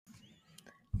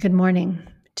Good morning.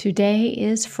 Today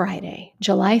is Friday,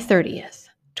 July 30th,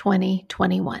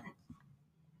 2021.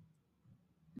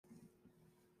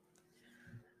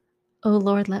 O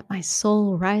Lord, let my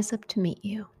soul rise up to meet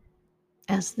you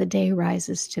as the day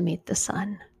rises to meet the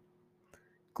sun.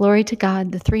 Glory to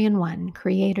God, the three-in-one,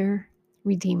 Creator,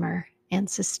 Redeemer, and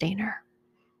Sustainer,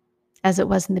 as it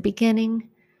was in the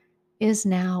beginning, is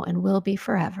now, and will be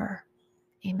forever.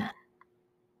 Amen.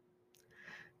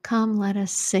 Come, let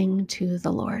us sing to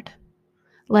the Lord.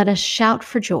 Let us shout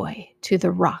for joy to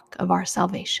the rock of our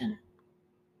salvation.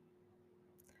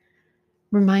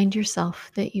 Remind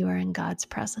yourself that you are in God's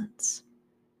presence.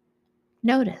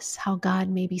 Notice how God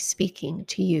may be speaking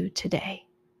to you today.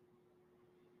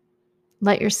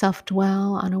 Let yourself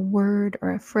dwell on a word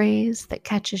or a phrase that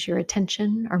catches your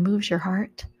attention or moves your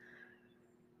heart,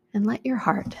 and let your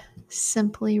heart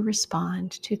simply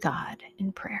respond to God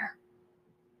in prayer.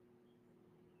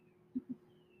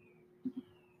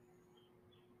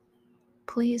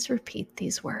 Please repeat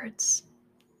these words.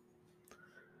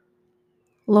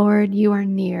 Lord, you are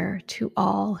near to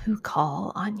all who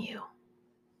call on you.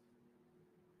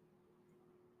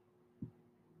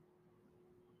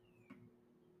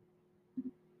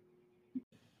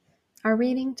 Our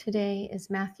reading today is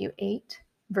Matthew 8,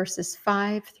 verses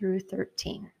 5 through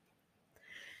 13.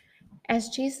 As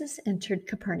Jesus entered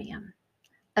Capernaum,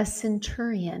 a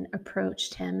centurion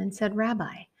approached him and said,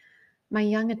 "Rabbi, my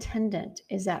young attendant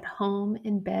is at home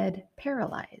in bed,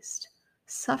 paralyzed,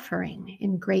 suffering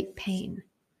in great pain."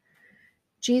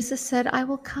 Jesus said, "I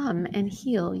will come and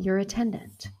heal your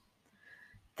attendant."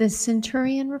 The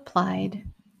centurion replied,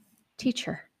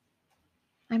 "Teacher,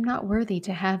 I'm not worthy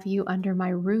to have you under my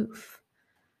roof,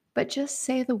 but just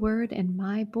say the word and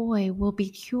my boy will be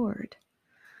cured.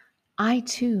 I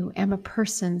too am a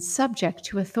person subject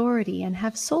to authority and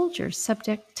have soldiers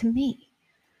subject to me.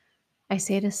 I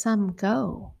say to some,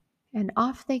 'Go,' and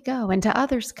off they go, and to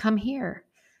others, 'Come here,'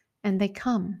 and they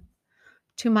come.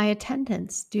 To my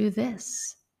attendants, 'Do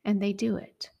this,' and they do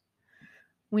it."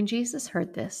 When Jesus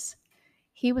heard this,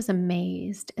 he was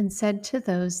amazed and said to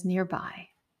those nearby,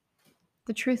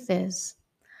 "The truth is,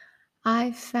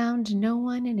 I've found no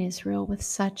one in Israel with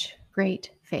such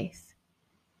great faith.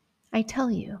 I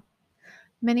tell you,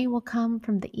 many will come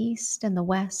from the east and the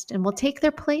west and will take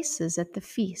their places at the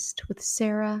feast with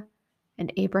Sarah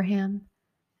and Abraham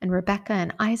and Rebekah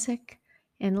and Isaac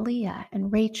and Leah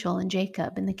and Rachel and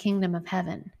Jacob in the kingdom of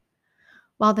heaven,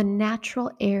 while the natural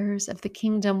heirs of the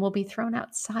kingdom will be thrown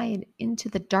outside into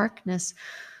the darkness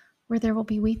where there will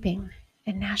be weeping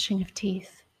and gnashing of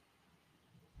teeth."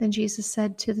 Then Jesus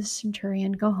said to the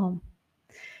centurion, "Go home.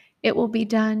 It will be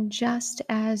done just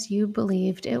as you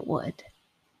believed it would."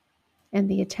 And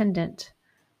the attendant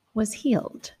was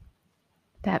healed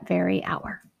that very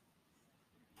hour.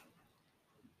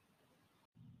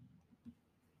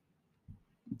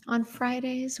 On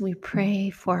Fridays, we pray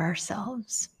for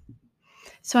ourselves.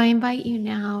 So I invite you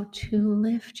now to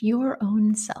lift your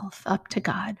own self up to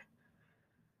God.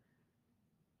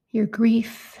 Your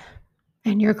grief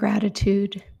and your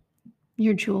gratitude,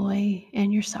 your joy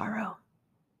and your sorrow.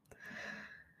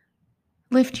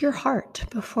 Lift your heart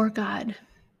before God,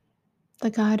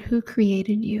 the God who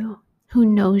created you, who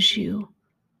knows you,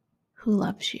 who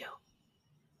loves you.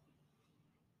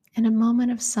 In a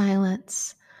moment of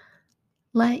silence,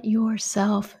 let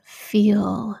yourself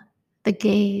feel the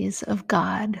gaze of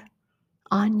God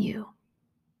on you.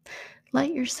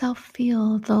 Let yourself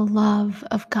feel the love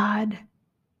of God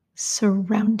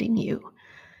surrounding you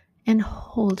and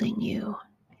holding you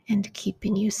and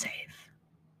keeping you safe.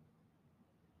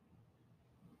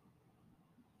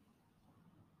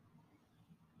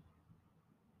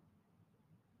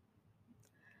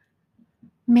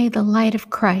 May the light of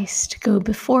Christ go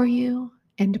before you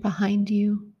and behind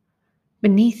you,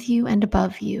 beneath you and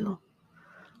above you,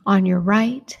 on your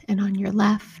right and on your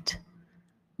left,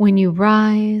 when you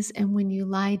rise and when you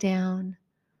lie down.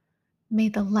 May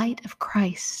the light of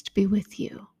Christ be with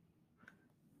you.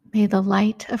 May the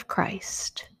light of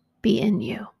Christ be in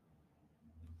you.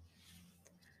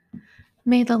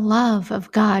 May the love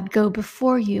of God go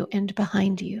before you and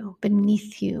behind you,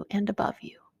 beneath you and above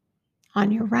you,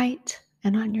 on your right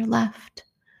and on your left,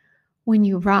 when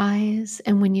you rise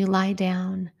and when you lie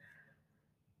down.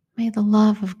 May the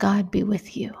love of God be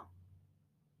with you.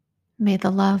 May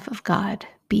the love of God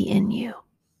be in you.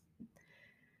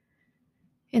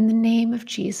 In the name of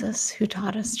Jesus, who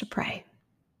taught us to pray.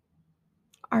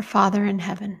 Our Father in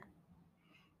heaven,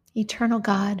 eternal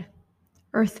God,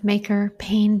 earth maker,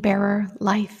 pain bearer,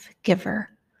 life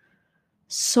giver,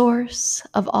 source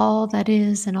of all that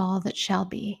is and all that shall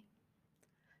be,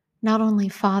 not only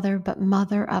Father, but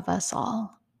Mother of us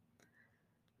all.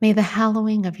 May the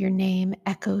hallowing of your name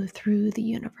echo through the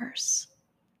universe.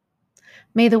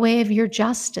 May the way of your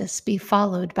justice be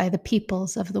followed by the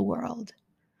peoples of the world.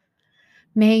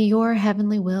 May your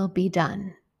heavenly will be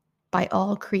done by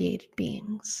all created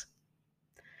beings.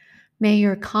 May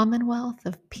your commonwealth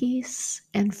of peace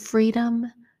and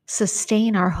freedom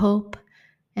sustain our hope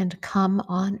and come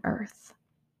on earth.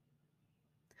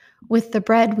 With the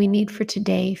bread we need for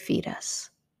today, feed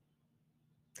us.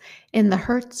 In the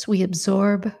hurts we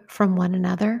absorb from one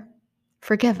another,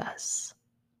 forgive us.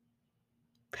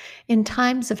 In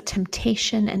times of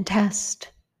temptation and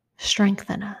test,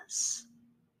 strengthen us.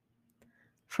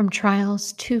 From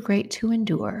trials too great to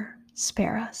endure,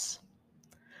 spare us.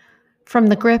 From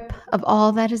the grip of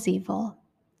all that is evil,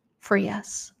 free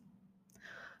us.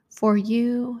 For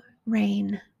you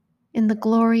reign in the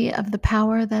glory of the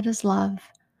power that is love,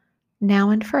 now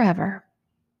and forever.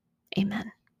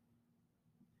 Amen.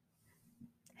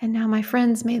 And now, my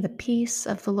friends, may the peace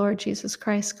of the Lord Jesus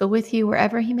Christ go with you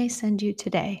wherever he may send you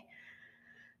today.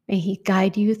 May he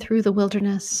guide you through the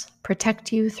wilderness,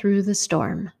 protect you through the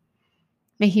storm.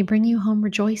 May he bring you home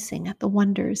rejoicing at the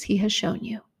wonders he has shown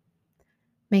you.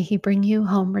 May he bring you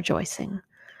home rejoicing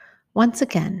once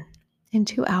again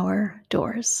into our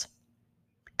doors.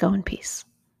 Go in peace.